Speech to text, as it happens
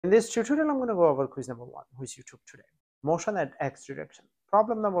In this tutorial, I'm going to go over quiz number 1, which you took today. Motion at x direction.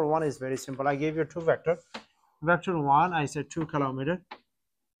 Problem number 1 is very simple. I gave you two vectors. Vector 1, I said 2 kilometers.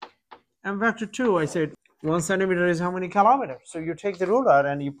 And vector 2, I said 1 centimeter is how many kilometers? So you take the ruler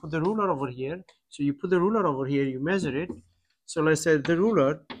and you put the ruler over here. So you put the ruler over here, you measure it. So let's say the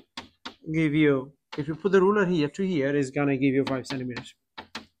ruler give you, if you put the ruler here to here, is going to give you 5 centimeters.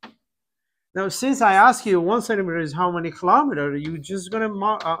 Now, since I ask you 1 centimeter is how many kilometers, you just going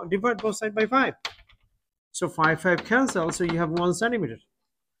to divide both sides by 5. So 5 cancel, so you have 1 centimeter.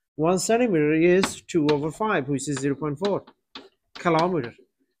 1 centimeter is 2 over 5, which is 0.4 kilometer.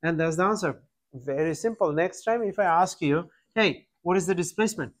 And that's the answer. Very simple. Next time, if I ask you, hey, what is the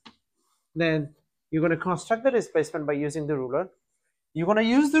displacement? Then you're going to construct the displacement by using the ruler. You're going to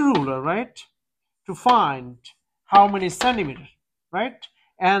use the ruler, right, to find how many centimeters, right?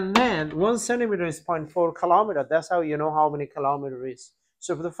 And then 1 centimeter is 0.4 kilometer. That's how you know how many kilometers is.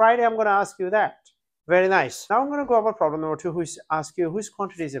 So for the Friday, I'm going to ask you that. Very nice. Now I'm going to go over problem number 2, which asks you which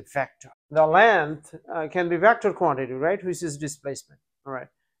quantity is a vector. The length can be vector quantity, right, which is displacement. All right.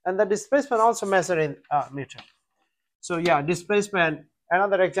 And the displacement also measured in meter. So yeah, displacement,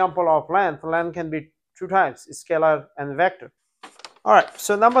 another example of length. Length can be two types, scalar and vector. All right.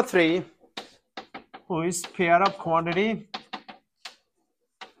 So number 3, who is pair of quantity,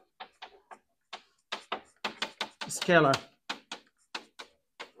 scalar.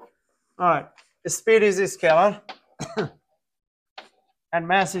 All right. Speed is a scalar and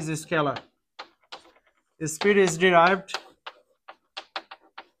mass is a scalar. Speed is derived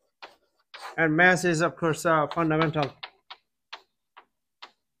and mass is, of course, fundamental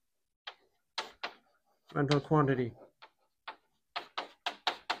quantity.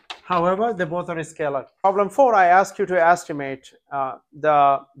 However, they both are scalar. Problem 4, I ask you to estimate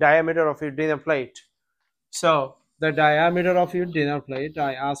the diameter of your dinner plate. So the diameter of your dinner plate,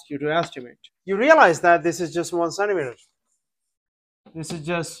 I ask you to estimate. You realize that this is just 1 centimeter. This is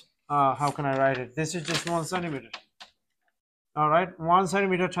just, how can I write it? This is just 1 centimeter. All right, 1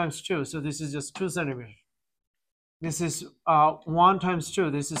 centimeter times 2. So this is just 2 centimeters. This is 1 times 2.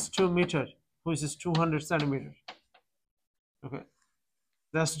 This is 2 meters, which is 200 centimeters. Okay,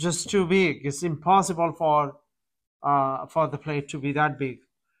 that's just too big. It's impossible for the plate to be that big.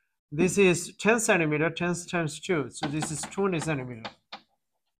 This is 10 centimeter, 10 times 2. So this is 20 centimeter.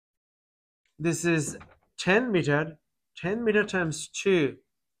 This is 10 meter, 10 meter times 2.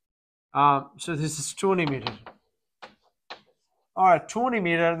 So this is 20 meter. All right, 20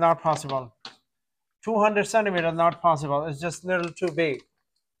 meter, not possible. 200 centimeter, not possible. It's just a little too big.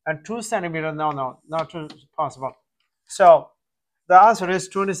 And 2 centimeter, no, not too possible. So the answer is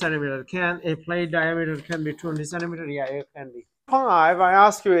 20 centimeter. Can a plate diameter can be 20 centimeter? Yeah, it can be. 5, I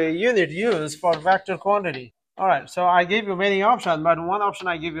ask you a unit used for vector quantity. All right, so I gave you many options, but one option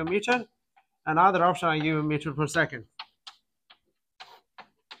I give you meter, another option I give you meter per second.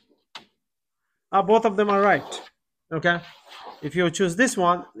 Both of them are right. Okay, if you choose this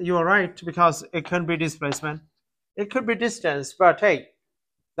one, you are right, because it can be displacement, it could be distance, but hey,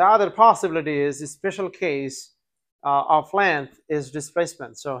 the other possibility is a special case of length is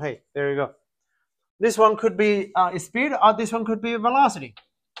displacement. So hey, there you go. This one could be speed, or this one could be velocity.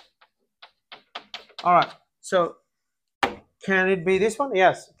 All right, so can it be this one?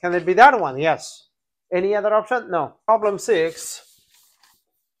 Yes. Can it be that one? Yes. Any other option? No. Problem 6,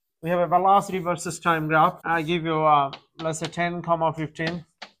 we have a velocity versus time graph. I give you let's say 10, 15.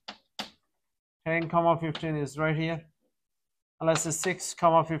 10, 15 is right here. And let's say 6,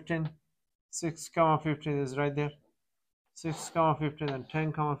 15. 6, 15 is right there. 6, 15 and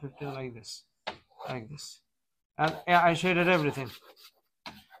 10, 15 like this. Like this. And I shaded everything.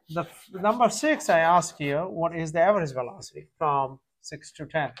 The number 6, I ask you, what is the average velocity from 6 to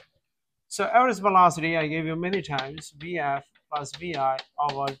 10? So average velocity, I gave you many times, Vf plus Vi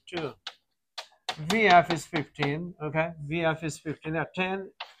over 2. Vf is 15, okay? Vf is 15. At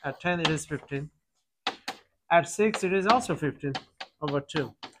 10 it is 15. At 6 it is also 15 over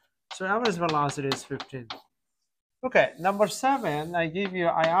 2. So average velocity is 15. Okay, number 7,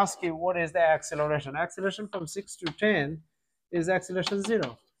 I ask you what is the acceleration. Acceleration from 6 to 10 is acceleration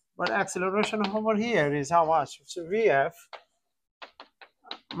 0. But acceleration over here is how much? So Vf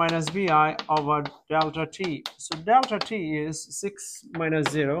minus Vi over delta t. So delta t is 6 minus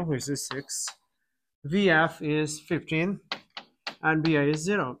 0, which is 6. Vf is 15 and Vi is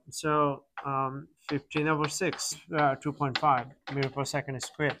 0. So 15 over 6, 2.5 meter per second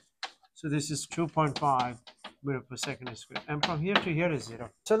squared. So this is 2.5 meter per second squared, and from here to here is 0.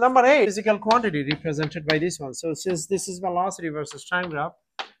 So number 8, physical quantity represented by this one. So since this is velocity versus time graph,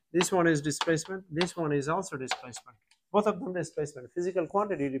 this one is displacement, this one is also displacement. Both of them displacement. Physical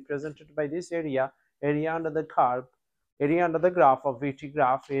quantity represented by this area under the curve, area under the graph of VT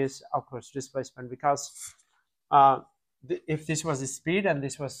graph is of course displacement, because if this was the speed and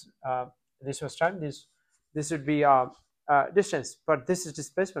this was time, this would be distance, but this is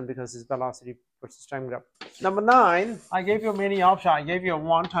displacement because it's velocity versus time graph. Number 9, I gave you many options. I gave you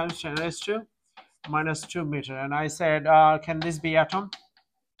 1 times 10 raised to minus 2 meter, and I said, can this be atom?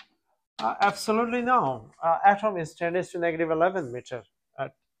 Absolutely no. Atom is 10 raised to negative 11 meter,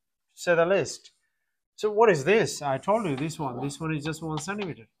 say the least. So what is this? I told you this one is just 1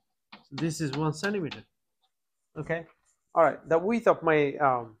 centimeter. So this is 1 centimeter. Okay. All right. The width of my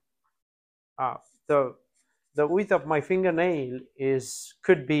the width of my fingernail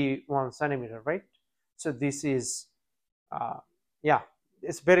could be 1 centimeter, right? So this is yeah,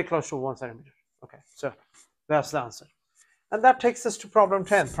 it's very close to 1 centimeter. Okay, so that's the answer. And that takes us to problem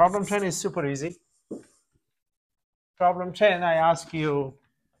 10. Problem 10 is super easy. Problem 10, I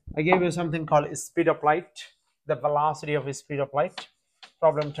gave you something called speed of light, the velocity of speed of light.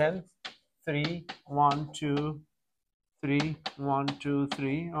 Problem 10, 3, 1, 2, 3, 1, 2,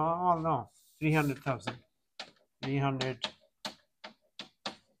 3. Oh no, 300,000. 300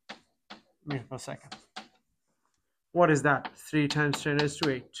 meters per second. What is that? 3 times 10 raised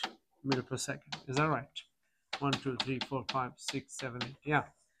to 8 meters per second. Is that right? 1, 2, 3, 4, 5, 6, 7, 8. Yeah.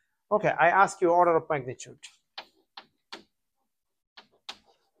 Okay, I ask you order of magnitude.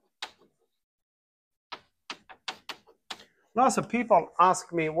 Lots of people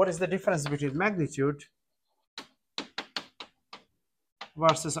ask me what is the difference between magnitude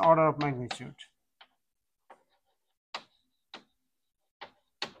versus order of magnitude.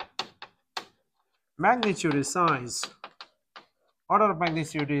 Magnitude is size. Order of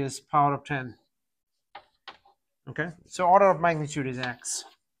magnitude is power of 10. Okay, so order of magnitude is x.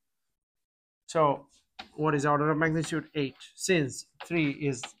 So what is order of magnitude? 8, since 3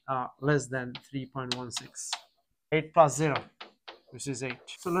 is less than 3.16. 8 plus 0, which is 8.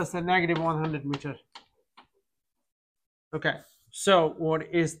 So less than negative 100 meter. Okay, so what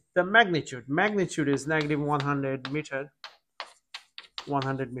is the magnitude? Magnitude is negative 100 meter.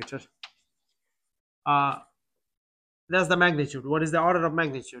 100 meter. That's the magnitude. What is the order of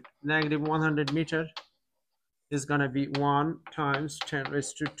magnitude? Negative 100 meter is going to be 1 times 10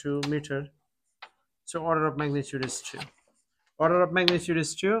 raised to 2 meter. So order of magnitude is 2. Order of magnitude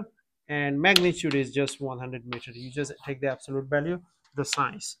is 2, and magnitude is just 100 meter. You just take the absolute value, the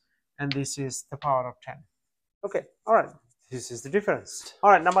size, and this is the power of 10. Okay, all right. This is the difference.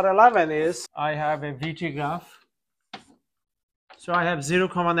 All right, number 11 is I have a VT graph. So I have 0,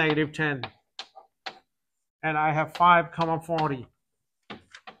 negative 10. And I have 5, 40.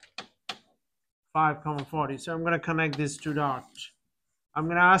 5, 40. So I'm going to connect these two dots. I'm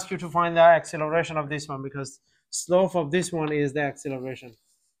going to ask you to find the acceleration of this one, because slope of this one is the acceleration.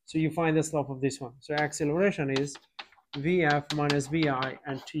 So you find the slope of this one. So acceleration is VF minus VI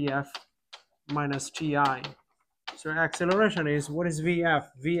and TF minus TI. So acceleration is, what is VF?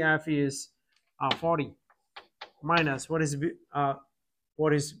 VF is 40 minus what is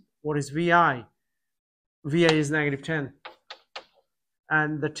VI? VI is negative 10,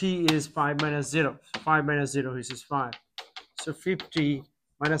 and the T is 5 minus 0. 5 minus 0, which is 5. So 50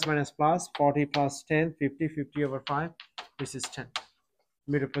 minus plus, 40 plus 10, 50, 50 over 5, which is 10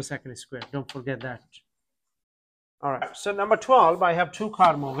 meter per second squared. Don't forget that. All right, so number 12, I have 2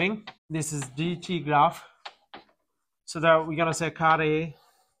 cars moving. This is DT graph. So that we're gonna say car A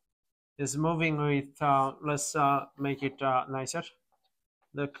is moving with, let's make it nicer.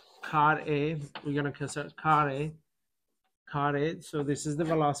 The car A, we're gonna consider car A. So this is the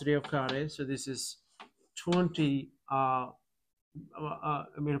velocity of car A. So this is 20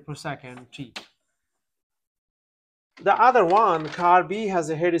 meter per second t. The other one, car B, has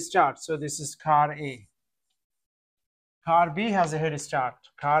a head start. So this is car A. Car B has a head start.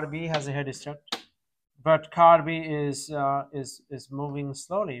 Car B has a head start, but car B is moving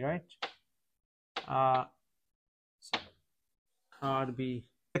slowly, right? So car B.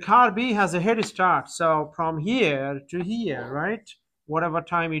 The car B has a head start. So from here to here, right? Whatever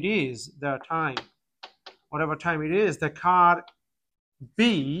time it is, the car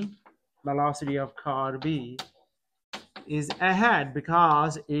B, velocity of car B, is ahead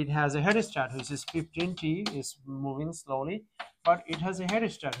because it has a head start, which is 15t, is moving slowly, but it has a head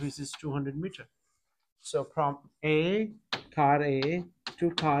start, which is 200 meter. So from car A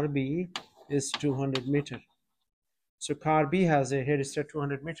to car B is 200 meter. So car B has a head start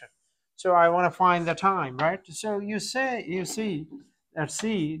 200 meter. So I want to find the time, right? So you see that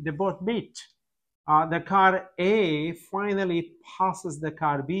C, they both meet. The car A finally passes the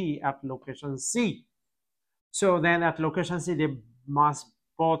car B at location C. So then at location C, they must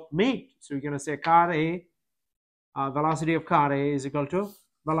both meet. So you're going to say car A, velocity of car A is equal to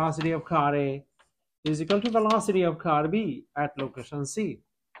velocity of car A is equal to velocity of car B at location C.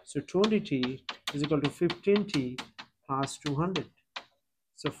 So 20t is equal to 15t plus 200.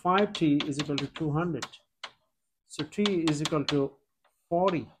 So 5t is equal to 200. So t is equal to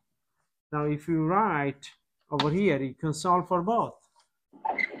 40. Now if you write over here, you can solve for both.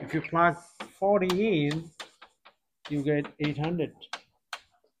 If you plug 40 in, you get 800.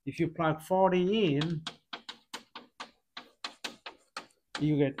 If you plug 40 in,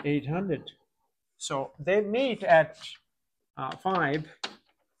 you get 800. So they meet at 5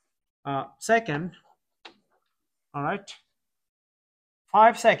 second. All right,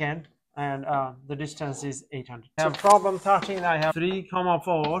 5 second, and the distance is 800. I have problem 13. I have 3,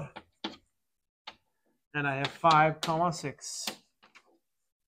 4, and I have 5, 6.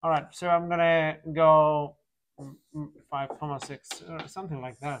 All right, so I'm gonna go 5, 6, or something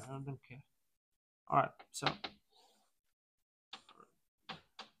like that. I don't care. All right, so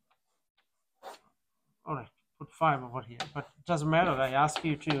all right, put 5 over here, but it doesn't matter. I ask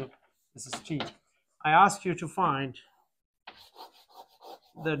you to, this is t, I ask you to find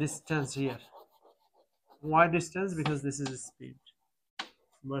the distance here. Why distance? Because this is speed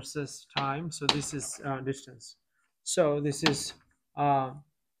versus time, so this is distance. So this is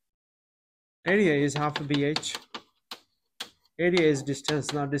area is half of BH. Area is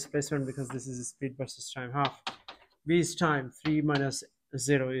distance, not displacement, because this is speed versus time. Half B is time. 3 minus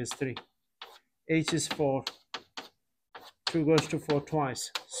 0 is 3. H is 4. 2 goes to 4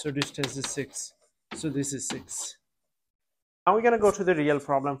 twice, so distance is 6. So this is 6. Now we're going to go to the real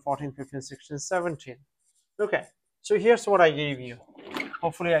problem, 14, 15, 16, 17. Okay, so here's what I gave you.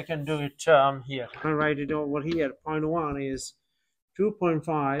 Hopefully I can do it here. I'll write it over here. Point 1 is 2.5,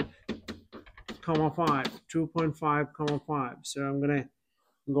 5, 2.5, 5. So I'm going to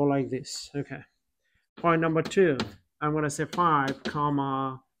go like this. Okay. Point number 2, I'm going to say 5,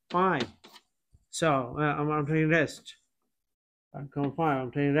 5. So I'm taking rest. 5,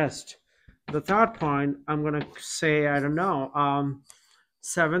 I'm taking rest. The third point, I'm going to say, I don't know,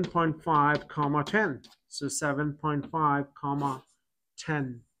 7.5, 10. So 7.5,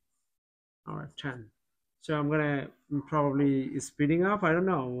 10. All right, 10. So I'm going to probably speeding up. I don't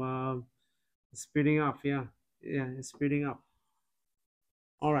know. Speeding up. Yeah, speeding up.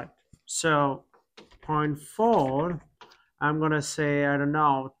 All right. So point 4, I'm going to say, I don't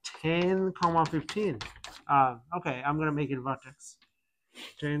know, 10, 15. Okay, I'm going to make it vertex.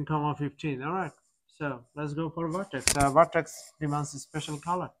 10, 15. All right. So let's go for vertex. Vertex demands a special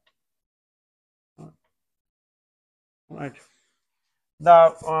color. All right.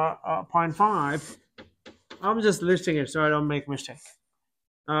 The point 5, I'm just listing it so I don't make mistake.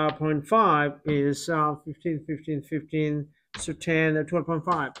 Point 5 is 15, 15, 15. So 10,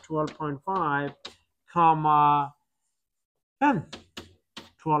 12.5, 12.5, comma 10.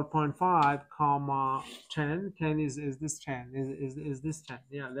 12.5, comma 10. 10 is this 10? Is this 10?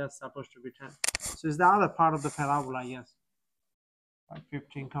 Yeah, that's supposed to be 10. So is the other part of the parabola? Yes.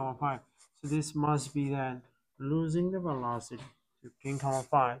 15, 5. So this must be then losing the velocity. 15,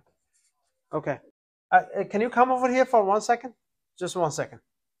 5. Okay. Can you come over here for 1 second? Just 1 second.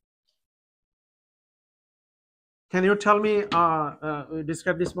 Can you tell me,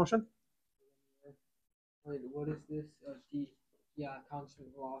 describe this motion? Wait, what is this? Constant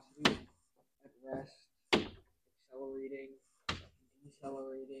velocity at rest, accelerating,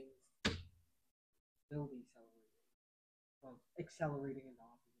 decelerating, still decelerating. Well, accelerating in the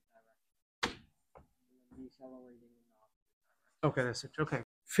opposite direction, and then decelerating in the opposite direction. Okay, that's it. Okay.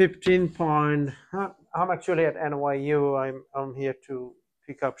 15 point. I'm actually at NYU. I'm here to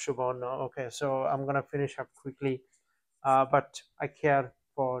pick up Shubham now. Okay, so I'm gonna finish up quickly, but I care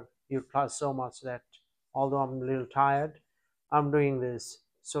for your class so much that although I'm a little tired, I'm doing this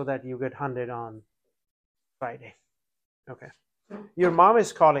so that you get 100 on Friday. Okay. Your mom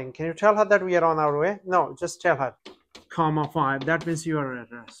is calling. Can you tell her that we are on our way? No, just tell her. 5. That means you are at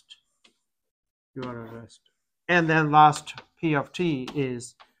rest. You are at rest. And then last P of t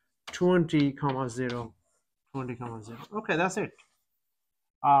is 20, 0, 20, 0. Okay, that's it.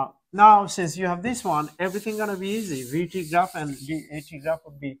 Now, since you have this one, everything gonna be easy. VT graph and AT graph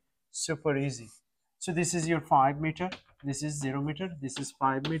would be super easy. So this is your 5 meter. This is 0 meter. This is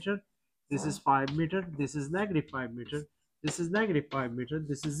 5 meter. This is 5 meter. This is negative 5 meter. This is negative 5 meter.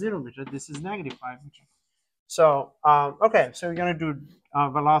 This is 0 meter. This is negative 5 meter. So, okay, so we're going to do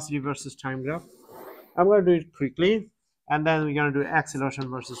velocity versus time graph. I'm going to do it quickly, and then we're going to do acceleration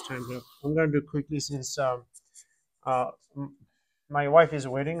versus time graph. I'm going to do it quickly since my wife is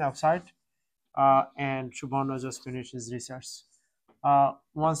waiting outside. and Suborno just finished his research.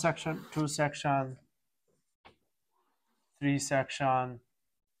 1 section, 2 section, 3 section.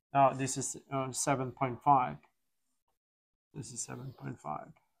 Now this is 7.5. This is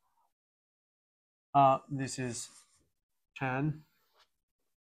 7.5. This is 10.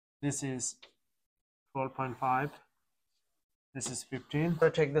 This is 12.5. This is 15. So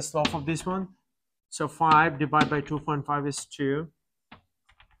take the slope of this one. So 5 divided by 2.5 is 2.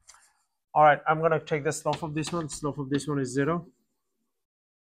 All right, I'm going to take the slope of this one. Slope of this one is 0.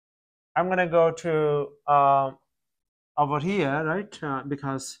 I'm going to go to over here, right?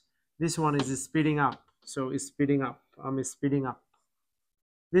 Because this one is speeding up. So it's speeding up. I'm speeding up.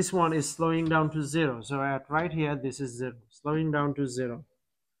 This one is slowing down to 0. So at right here, this is 0. Slowing down to 0.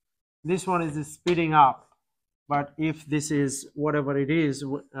 This one is speeding up. But if this is whatever it is,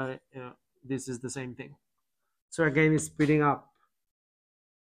 this is the same thing. So again, it's speeding up.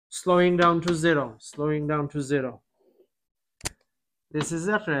 Slowing down to 0. Slowing down to 0. This is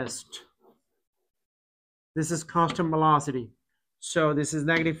at rest. This is constant velocity. So this is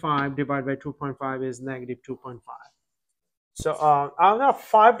 -5 divided by 2.5 is -2.5. So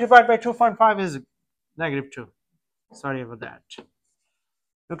 5 divided by 2.5 is -2. Sorry about that.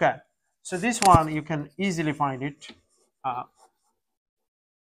 Okay. So this one you can easily find it.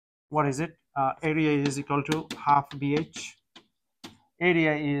 What is it? Area is equal to half BH.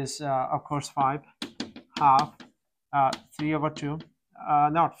 Area is of course 5. Half 3/2.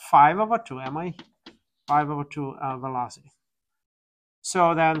 Not 5/2. Am I? 5/2 velocity.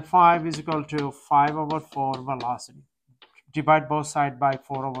 So then 5 is equal to 5/4 velocity. Divide both sides by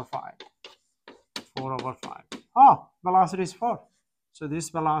 4/5. 4/5. Oh, velocity is 4. So this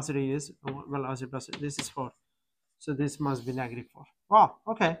velocity is velocity plus this is 4. So this must be -4. Wow,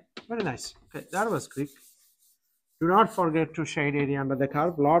 okay, very nice. Okay, that was quick. Do not forget to shade area under the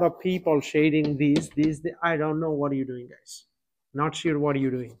curve. A lot of people shading these. I don't know what are you doing, guys. Not sure what are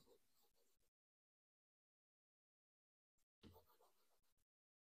you doing.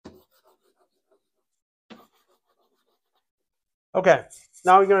 Okay,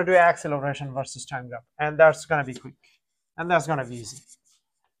 now we're going to do acceleration versus time graph, and that's going to be quick, and that's going to be easy.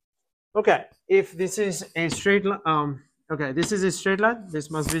 Okay, if this is a straight line, okay, this is a straight line,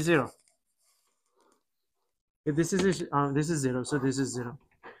 this must be 0. If this is 0, so this is 0.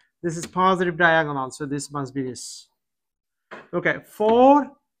 This is positive diagonal, so this must be this. Okay,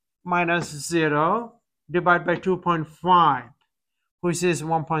 4 minus 0 divided by 2.5, which is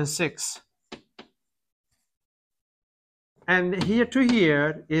 1.6. And here to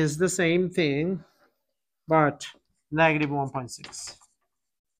here is the same thing, but -1.6.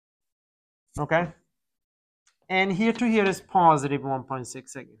 Okay? And here to here is positive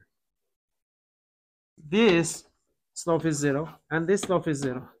 1.6 again. This slope is 0, and this slope is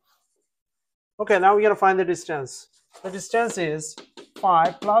 0. Okay, now we're going to find the distance. The distance is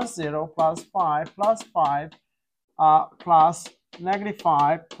 5 plus 0 plus 5 plus 5 plus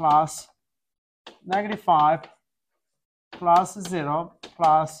 -5 plus -5 plus 0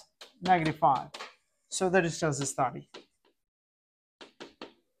 plus -5. So the distance is 30.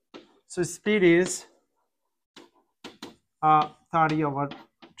 So speed is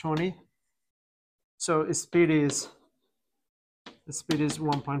 30/20. So speed is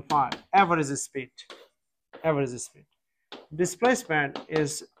 1.5. Average speed. Average speed. Displacement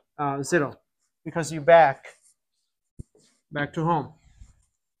is 0 because you back to home.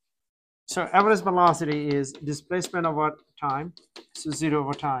 So average velocity is displacement over time. So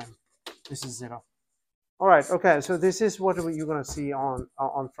 0/time. This is 0. All right. Okay. So this is what you're gonna see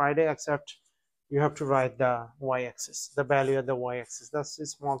on Friday, except you have to write the y-axis, the value of the y-axis. That's the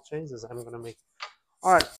small changes I'm gonna make. All right.